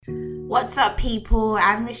What's up, people?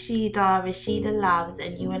 I'm Rashida Loves,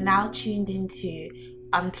 and you are now tuned into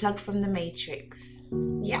Unplugged from the Matrix.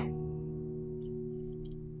 Yeah.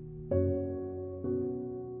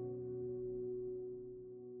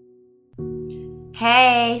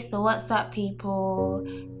 Hey, so what's up, people?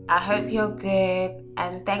 I hope you're good,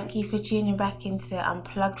 and thank you for tuning back into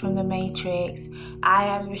Unplugged from the Matrix. I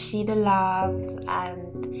am Rashida Loves,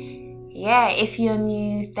 and yeah, if you're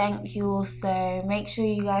new, thank you also. Make sure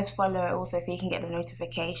you guys follow it also so you can get the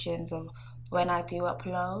notifications of when I do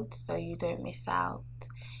upload so you don't miss out.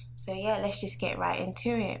 So yeah, let's just get right into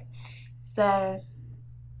it. So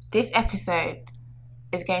this episode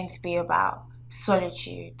is going to be about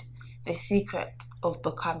solitude, the secret of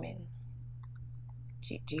becoming.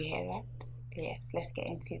 Do you hear that? Yes, let's get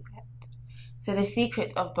into that. So the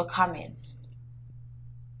secret of becoming.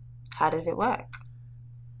 How does it work?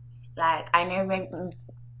 Like, I know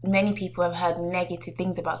many people have heard negative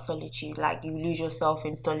things about solitude, like you lose yourself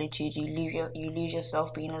in solitude, you lose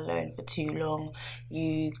yourself being alone for too long,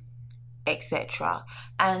 etc.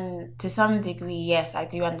 And to some degree, yes, I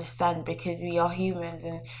do understand, because we are humans,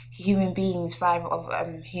 and human beings thrive of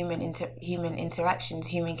human interactions,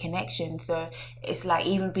 human connection. So it's like,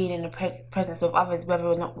 even being in the presence of others, whether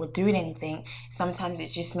or not we're doing anything, sometimes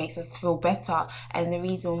it just makes us feel better. And the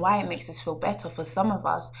reason why it makes us feel better for some of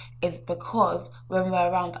us is because when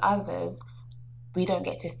we're around others, we don't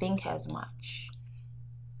get to think as much.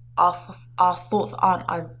 Our thoughts aren't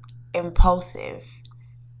as impulsive.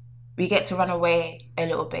 We get to run away a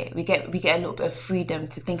little bit. We get a little bit of freedom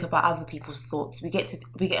to think about other people's thoughts. We get a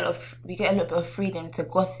little bit of freedom to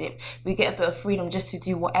gossip. We get a bit of freedom just to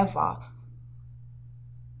do whatever,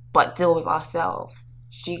 but deal with ourselves.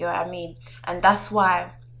 Do you get what I mean? And that's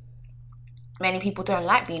why many people don't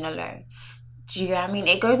like being alone. Do you get what I mean?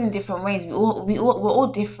 It goes in different ways. We're all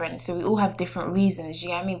different, so we all have different reasons. Do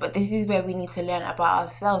you get what I mean? But this is where we need to learn about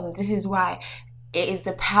ourselves, and this is why it is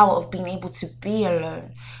the power of being able to be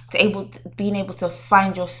alone, being able to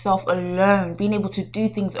find yourself alone, being able to do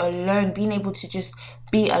things alone, being able to just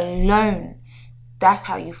be alone. That's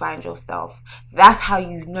how you find yourself. That's how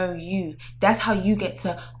you know you. That's how you get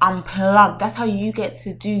to unplug. That's how you get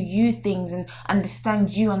to do you things and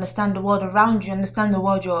understand you, understand the world around you, understand the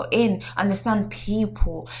world you're in, understand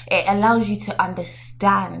people. It allows you to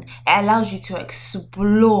understand. It allows you to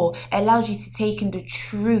explore. It allows you to take in the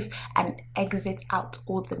truth and exit out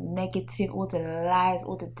all the negative, all the lies,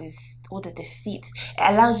 all the deceits.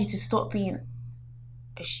 It allows you to stop being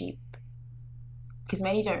a sheep. Because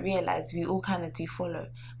many don't realize we all kind of do follow,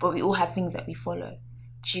 but we all have things that we follow.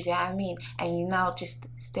 Do you get what I mean? And you now just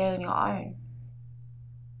stay on your own.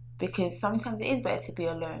 Because sometimes it is better to be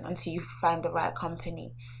alone until you find the right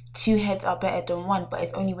company. 2 heads are better than 1, but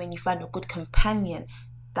it's only when you find a good companion,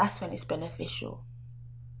 that's when it's beneficial.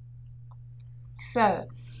 So,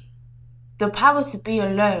 the power to be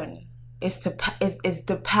alone is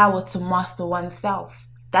the power to master oneself.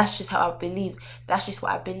 That's just how I believe. That's just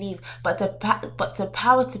what I believe. But the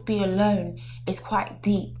power to be alone is quite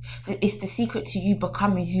deep. It's the secret to you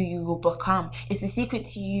becoming who you will become. It's the secret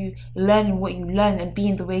to you learning what you learn and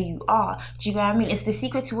being the way you are. Do you get what I mean? It's the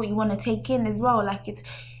secret to what you want to take in as well. Like, it's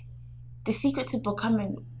the secret to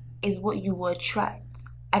becoming is what you will attract.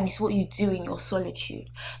 And it's what you do in your solitude.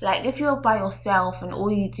 Like, if you're by yourself and all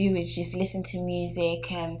you do is just listen to music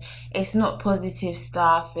and it's not positive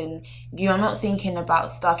stuff and you're not thinking about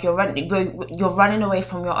stuff, you're running away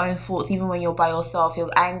from your own thoughts. Even when you're by yourself, you're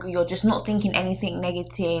angry, you're just not thinking anything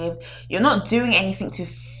negative, you're not doing anything to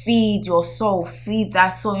feed your soul, feed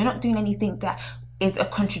that soul. You're not doing anything that is a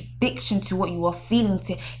contradiction to what you are feeling,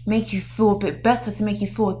 to make you feel a bit better, to make you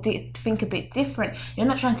think a bit different. You're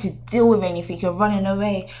not trying to deal with anything. You're running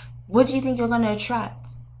away. What do you think you're going to attract?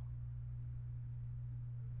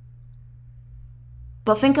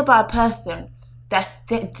 But think about a person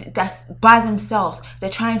that's by themselves. They're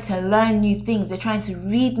trying to learn new things. They're trying to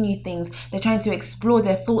read new things. They're trying to explore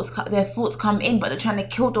their thoughts. Their thoughts come in, but they're trying to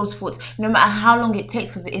kill those thoughts. No matter how long it takes,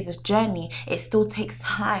 because it is a journey, it still takes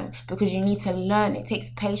time, because you need to learn. It takes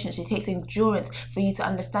patience. It takes endurance for you to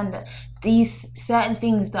understand that these certain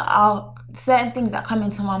things that come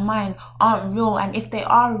into my mind aren't real. And if they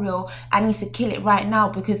are real, I need to kill it right now,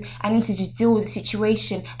 because I need to just deal with the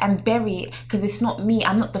situation and bury it, because it's not me.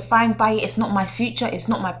 I'm not defined by it. It's not my future. It's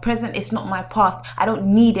not my present. It's not my past. I don't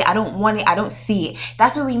need it. I don't want it. I don't see it.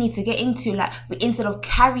 That's what we need to get into. Like, instead of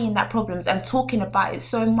carrying that problems and talking about it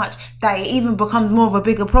so much that it even becomes more of a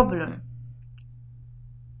bigger problem.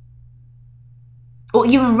 or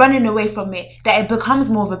even running away from it, that it becomes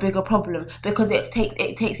more of a bigger problem because it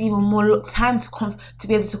takes even more time to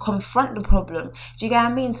be able to confront the problem. Do you get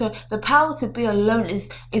what I mean? So the power to be alone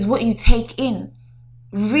is what you take in.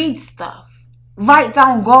 Read stuff, write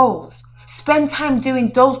down goals, spend time doing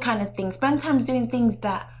those kind of things. Spend time doing things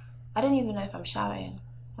that I don't even know if I'm shouting.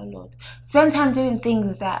 Oh Lord, spend time doing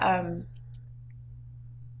things that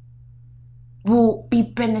will be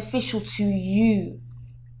beneficial to you.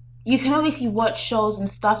 You can obviously watch shows and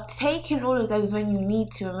stuff. Take in all of those when you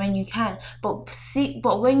need to and when you can. But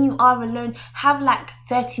when you are alone, have like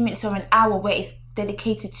 30 minutes or an hour where it's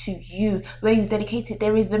dedicated to you, where you dedicate it.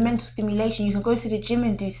 There is the mental stimulation. You can go to the gym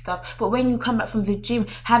and do stuff, but when you come back from the gym,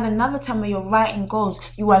 have another time where you're writing goals.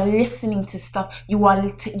 You are listening to stuff. You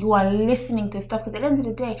are listening to stuff, because at the end of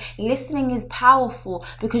the day, listening is powerful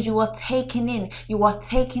because you are taking in.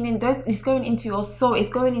 Those. It's going into your soul. It's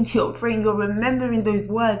going into your brain. You're remembering those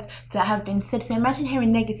words that have been said. So imagine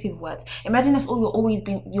hearing negative words. Imagine that's all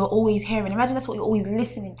you're always hearing. Imagine that's what you're always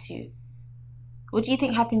listening to. What do you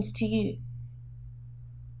think happens to you?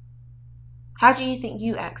 How do you think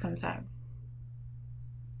you act sometimes?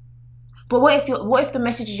 But what if the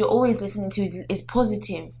messages you're always listening to is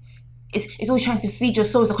positive? It's always trying to feed your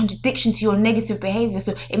soul. It's a contradiction to your negative behavior.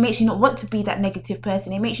 So it makes you not want to be that negative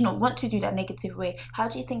person. It makes you not want to do that negative way. How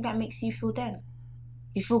do you think that makes you feel then?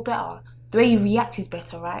 You feel better. The way you react is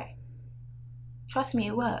better, right? Trust me,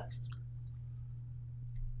 it works.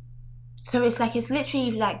 So it's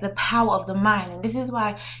literally like the power of the mind. And this is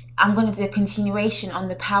why I'm going to do a continuation on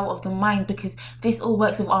the power of the mind, because this all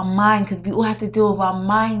works with our mind, because we all have to deal with our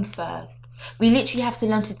mind first. We literally have to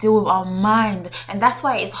learn to deal with our mind. And that's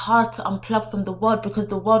why it's hard to unplug from the world, because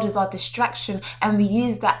the world is our distraction, and we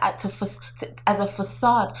use that as a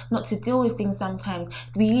facade, not to deal with things sometimes.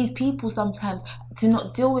 We use people sometimes to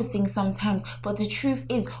not deal with things sometimes. But the truth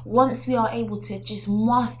is, once we are able to just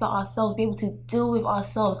master ourselves, be able to deal with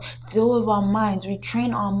ourselves, deal with our minds,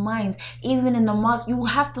 retrain our minds, even in the master, you will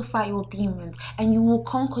have to fight your demons, and you will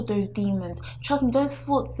conquer those demons. Trust me, those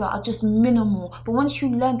thoughts are just minimal, but once you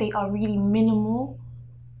learn they are really minimal,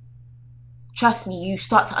 trust me, you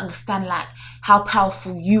start to understand like how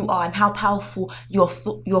powerful you are, and how powerful your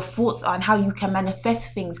thoughts are, and how you can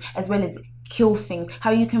manifest things as well as kill things,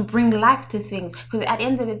 how you can bring life to things. Because at the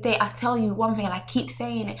end of the day, I tell you one thing, and I keep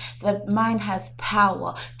saying it, the mind has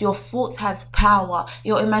power, your thoughts has power,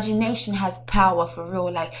 your imagination has power, for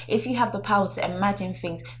real. Like, if you have the power to imagine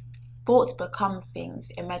things, thoughts become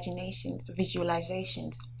things, imaginations,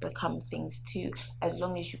 visualizations become things too, as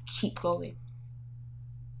long as you keep going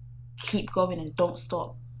and don't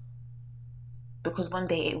stop. Because one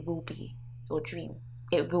day it will be your dream.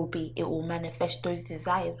 It will manifest. Those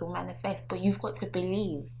desires will manifest, but you've got to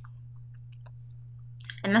believe.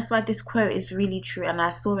 And that's why this quote is really true, and I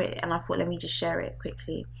saw it and I thought, let me just share it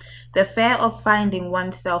quickly. The fear of finding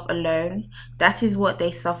oneself alone, that is what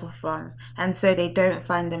they suffer from, and so they don't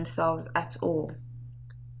find themselves at all.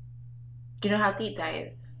 Do you know how deep that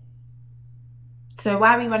is? So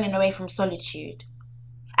why are we running away from solitude?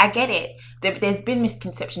 I get it. There's been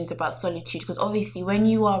misconceptions about solitude, because obviously when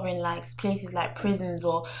you are in like places like prisons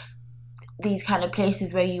or these kind of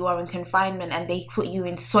places where you are in confinement and they put you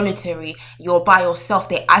in solitary, you're by yourself,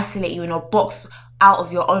 they isolate you in a box out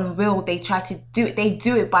of your own will, they try to do it, they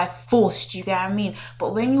do it by force. Do you get what I mean?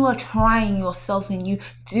 But when you are trying yourself and you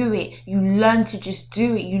do it, you learn to just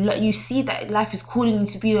do it. You see that life is calling you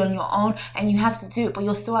to be on your own, and you have to do it, but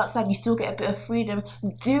you're still outside, you still get a bit of freedom.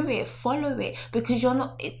 Do it, follow it, because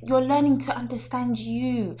you're learning to understand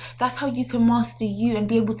you. That's how you can master you and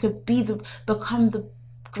be able to become the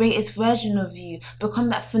greatest version of you, become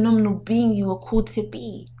that phenomenal being you were called to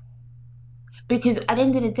be. Because at the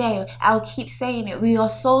end of the day, I'll keep saying it, we are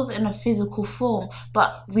souls in a physical form,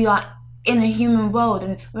 but we are in a human world.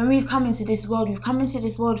 And when we've come into this world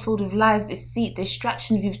filled with lies, deceit,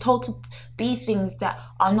 distractions. We've told to be things that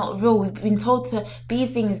are not real. We've been told to be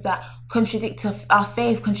things that contradict to our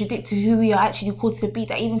faith, contradict to who we are actually called to be,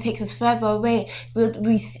 that even takes us further away.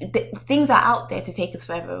 Things are out there to take us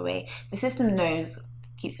further away. The system knows.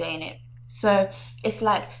 Keep saying it. So it's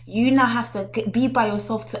like you now have to be by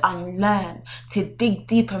yourself to unlearn, to dig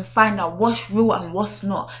deep and find out what's real and what's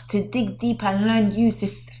not, to dig deep and learn you,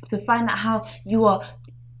 to find out how you are,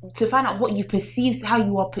 to find out what you perceive, how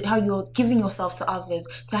you're giving yourself to others,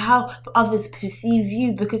 to how others perceive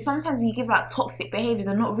you. Because sometimes we give out toxic behaviors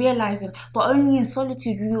and not realizing, but only in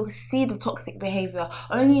solitude you will see the toxic behavior.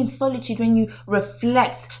 Only in solitude, when you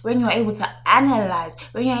reflect, when you're able to analyze,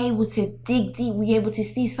 when you're able to dig deep, we're able to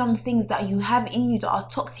see some things that you have in you that are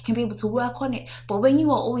toxic and be able to work on it. But when you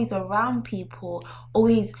are always around people,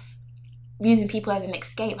 always using people as an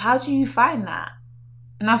escape, how do you find that?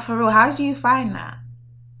 Now, for real, how do you find that?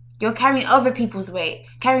 You're carrying other people's weight,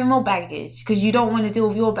 carrying more baggage because you don't want to deal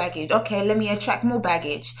with your baggage. Okay, let me attract more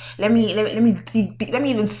baggage. Let me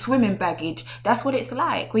even swim in baggage. That's what it's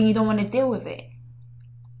like when you don't want to deal with it.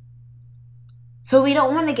 So we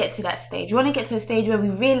don't want to get to that stage. We want to get to a stage where we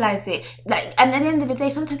realize it. And at the end of the day,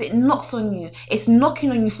 sometimes it knocks on you. It's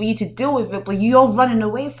knocking on you for you to deal with it, but you're running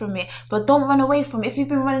away from it. But don't run away from it. If you've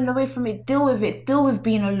been running away from it, deal with it. Deal with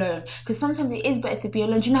being alone. Because sometimes it is better to be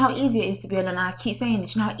alone. Do you know how easy it is to be alone? I keep saying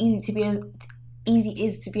this. Do you know how easy it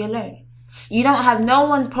is to be alone? You don't have no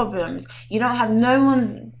one's problems. You don't have no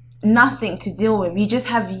one's nothing to deal with. You just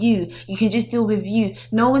have you. You can just deal with you.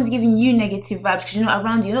 No one's giving you negative vibes because you're not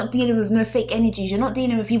around you. You're not dealing with no fake energies. You're not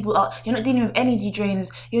dealing with people. You're not dealing with energy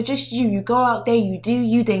drainers. You're just you. You go out there, you do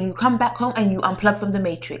you, then you come back home and you unplug from the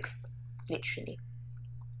matrix. Literally.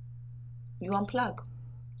 You unplug.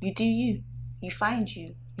 You do you. You find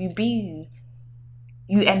you. You be you.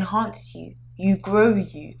 You enhance you. You grow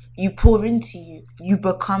you. You pour into you. You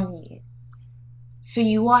become you. So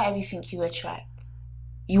you are everything you attract.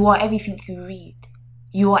 You are everything you read.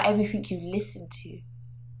 You are everything you listen to.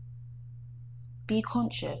 Be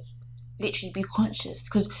conscious. Literally be conscious.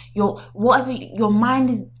 Because your mind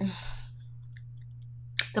is...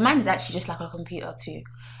 The mind is actually just like a computer too.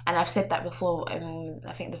 And I've said that before,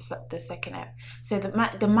 I think the second app. So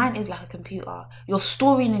the mind is like a computer. You're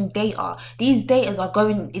storing in data. These data are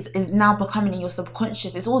going, is now becoming in your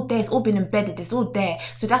subconscious. It's all there. It's all been embedded. It's all there.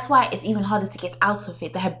 So that's why it's even harder to get out of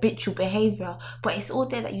it, the habitual behavior. But it's all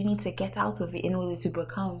there that you need to get out of it in order to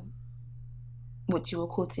become what you were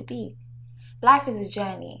called to be. Life is a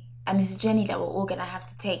journey. And it's a journey that we're all going to have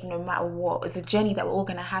to take no matter what. It's a journey that we're all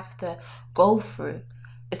going to have to go through.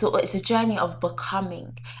 It's a journey of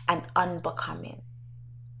becoming and unbecoming.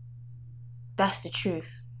 That's the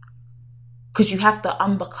truth. Because you have to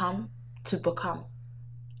unbecome to become.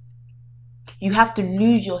 You have to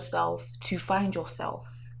lose yourself to find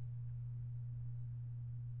yourself.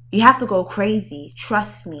 You have to go crazy,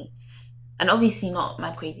 trust me. And obviously not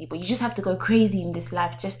mad crazy, but you just have to go crazy in this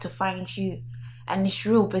life just to find you. And it's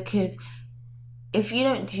real, because if you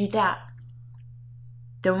don't do that,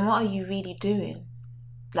 then what are you really doing?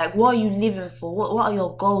 Like, what are you living for? What are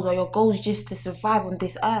your goals? Are your goals just to survive on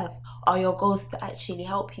this earth? Are your goals to actually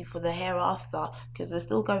help you for the hereafter? Because we're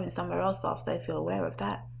still going somewhere else after, if you're aware of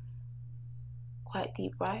that. Quite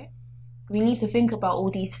deep, right? We need to think about all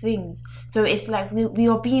these things. So it's like we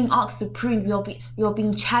are being asked to prove. We are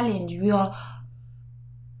being challenged. We are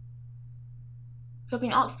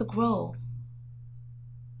being asked to grow.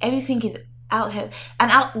 Everything is out here.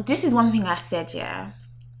 And this is one thing I said, yeah.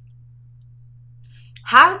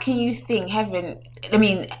 How can you think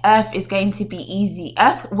earth is going to be easy?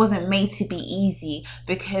 Earth wasn't made to be easy,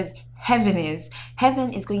 because heaven is.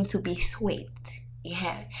 Heaven is going to be sweet.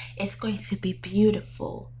 Yeah, it's going to be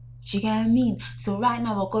beautiful. Do you get what I mean? So right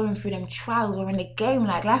now we're going through them trials. We're in a game.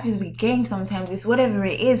 Like, life is a game sometimes. It's whatever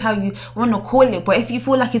it is, how you want to call it. But if you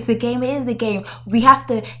feel like it's a game, it is a game. We have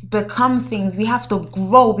to become things. We have to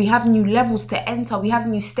grow. We have new levels to enter. We have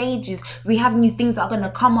new stages. We have new things that are going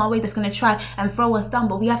to come our way that's going to try and throw us down.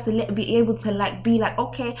 But we have to be able to be like,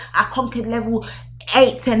 okay, I conquered level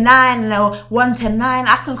 8 to 9 or 1 to 9.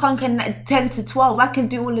 I can conquer 10 to 12. I can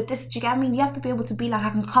do all of this. Do you get what I mean? You have to be able to be like,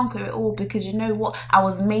 I can conquer it all, because you know what? I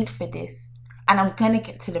was made for this, and I'm gonna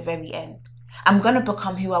get to the very end. I'm gonna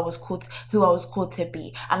become who I was called to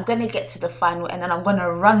be. I'm gonna get to the final, and then I'm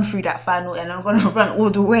gonna run through that final, and I'm gonna run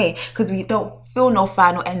all the way, because we don't feel no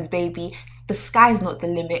final ends, baby. The sky's not the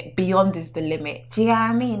limit. Beyond is the limit. Do you get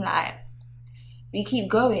what I mean? Like, we keep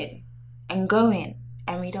going and going,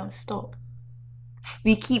 and we don't stop.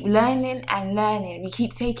 We keep learning and learning. We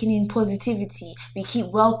keep taking in positivity. We keep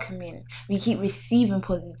welcoming. We keep receiving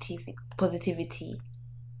positivity.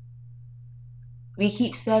 We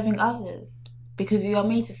keep serving others, because we are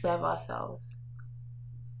made to serve ourselves.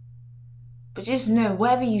 But just know,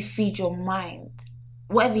 whatever you feed your mind,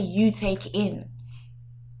 whatever you take in,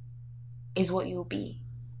 is what you'll be.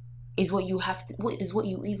 Is what you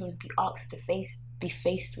even be asked to be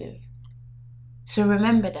faced with. So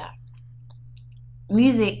remember that.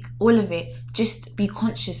 Music, all of it, just be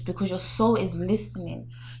conscious, because your soul is listening.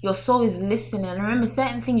 Your soul is listening. And remember,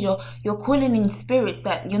 certain things you're calling in spirits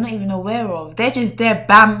that you're not even aware of. They're just there,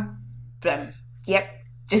 bam, bam. Yep.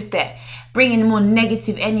 Just there. Bringing more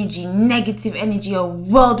negative energy, a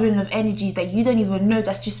whirlwind of energies that you don't even know.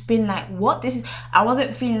 That's just been like, what? I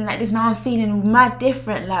wasn't feeling like this. Now I'm feeling mad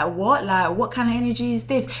different. Like, what? Like, what kind of energy is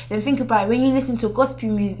this? Then think about it. When you listen to gospel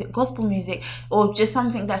music, or just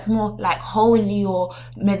something that's more like holy or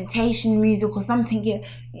meditation music or something,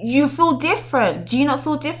 you feel different. Do you not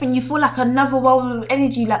feel different? You feel like another world of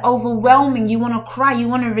energy, like overwhelming. You want to cry. You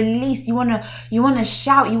want to release. You want to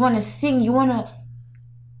shout. You want to sing. You want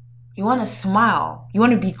to smile. You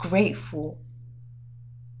want to be grateful.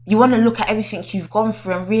 You want to look at everything you've gone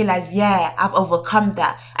through and realize, I've overcome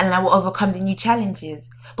that, and I will overcome the new challenges.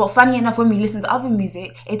 But funny enough, when we listen to other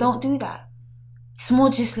music, it don't do that. It's more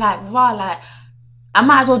just like, I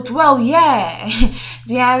might as well dwell, Do you know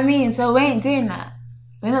what I mean? So we ain't doing that.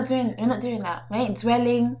 We're not doing that. We ain't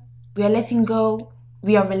dwelling. We are letting go.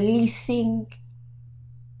 We are releasing.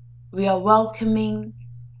 We are welcoming.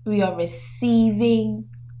 We are receiving.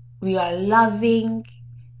 We are loving.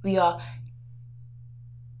 We are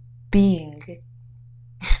being.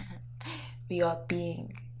 We are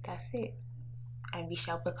being. That's it. And we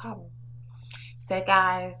shall become. So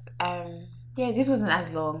guys, this wasn't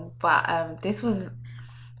as long, but this was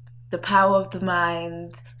the power of the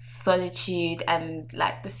mind, solitude, and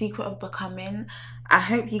like the secret of becoming. I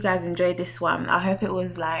hope you guys enjoyed this one. I hope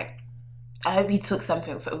you took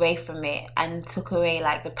something away from it and took away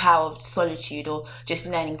like the power of solitude, or just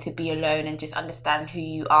learning to be alone and just understand who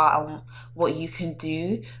you are and what you can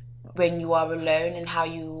do when you are alone, and how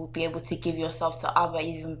you will be able to give yourself to other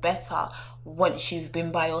even better once you've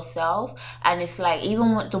been by yourself. And it's like, the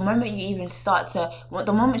moment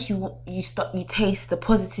you taste the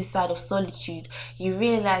positive side of solitude, you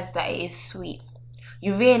realize that it is sweet.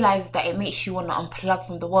 You realize that it makes you want to unplug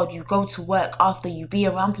from the world. You go to work after you be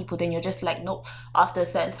around people, then you're just like, nope, after a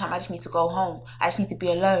certain time, I just need to go home. I just need to be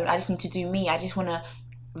alone. I just need to do me. I just want to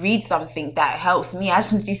read something that helps me. I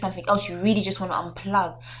just want to do something else. You really just want to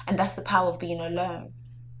unplug. And that's the power of being alone.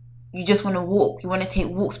 You just want to walk. You want to take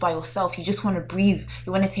walks by yourself. You just want to breathe.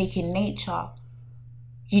 You want to take in nature.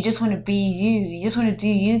 You just want to be you. You just want to do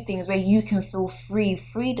you things where you can feel free.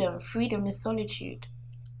 Freedom is solitude.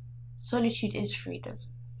 Solitude is freedom.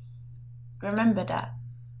 Remember that.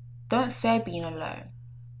 Don't fear being alone.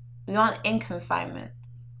 We aren't in confinement.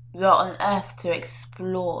 We are on earth to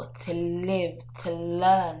explore, to live, to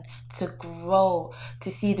learn, to grow,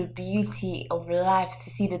 to see the beauty of life, to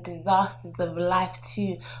see the disasters of life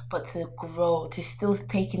too, but to grow, to still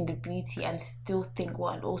take in the beauty and still think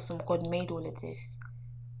what an awesome God made all of this.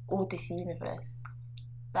 All this universe.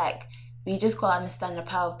 Like, we just gotta understand the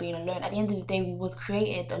power of being alone. At the end of the day, we was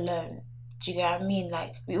created alone. Do you get what I mean?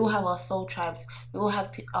 Like, we all have our soul tribes. We all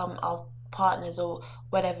have our partners or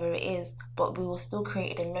whatever it is, but we were still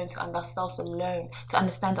created alone, to understand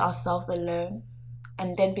ourselves alone,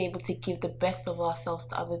 and then be able to give the best of ourselves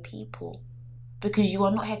to other people. Because you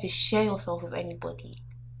are not here to share yourself with anybody,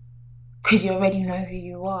 because you already know who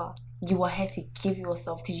you are. You are here to give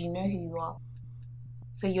yourself because you know who you are.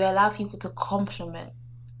 So you allow people to compliment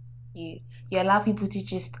you. You allow people to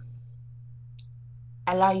just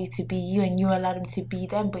allow you to be you, and you allow them to be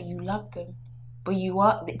them, but you love them. But you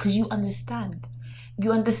are, because you understand.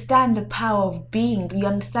 You understand the power of being. You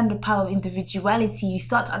understand the power of individuality. You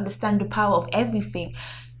start to understand the power of everything.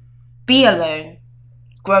 Be alone.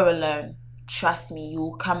 Grow alone. Trust me, you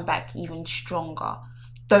will come back even stronger.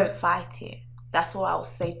 Don't fight it. That's what I would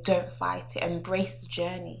say. Don't fight it. Embrace the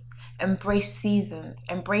journey. Embrace seasons.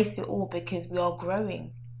 Embrace it all, because we are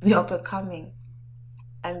growing. We are becoming.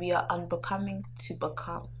 And we are unbecoming to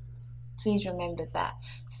become. Please remember that.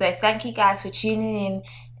 So thank you guys for tuning in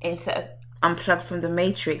into Unplugged from the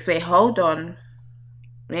Matrix. Wait, hold on.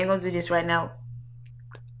 We ain't gonna do this right now.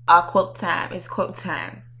 Our quote time. It's quote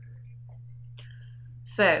time.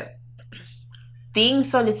 So, being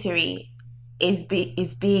solitary is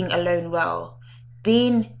being alone well.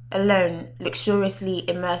 Being alone, luxuriously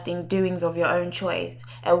immersed in doings of your own choice,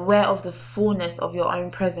 aware of the fullness of your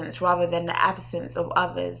own presence rather than the absence of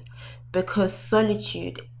others, because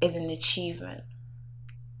solitude is an achievement.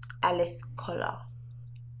 Alice Collar.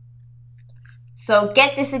 So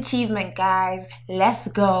get this achievement, guys. Let's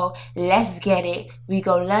go. Let's get it. We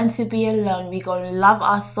gonna learn to be alone. We gonna love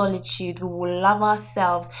our solitude. We will love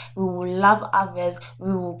ourselves. We will love others.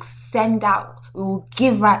 We will send out. We will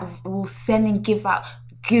give out. We will send and give out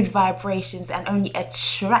good vibrations, and only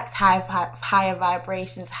attract higher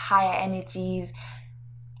vibrations, higher energies,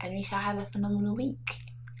 and we shall have a phenomenal week.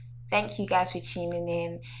 Thank you guys for tuning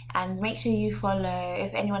in, and make sure you follow.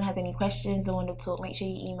 If anyone has any questions or want to talk, make sure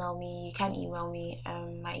you email me. You can email me,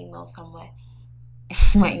 my email somewhere.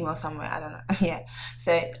 my email somewhere. I don't know. Yeah.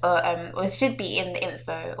 So or it should be in the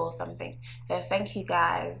info or something. So thank you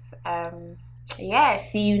guys. Yeah,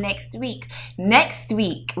 see you next week. Next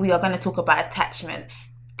week we are going to talk about attachment.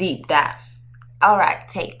 Deep that. All right,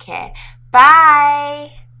 take care.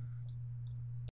 Bye.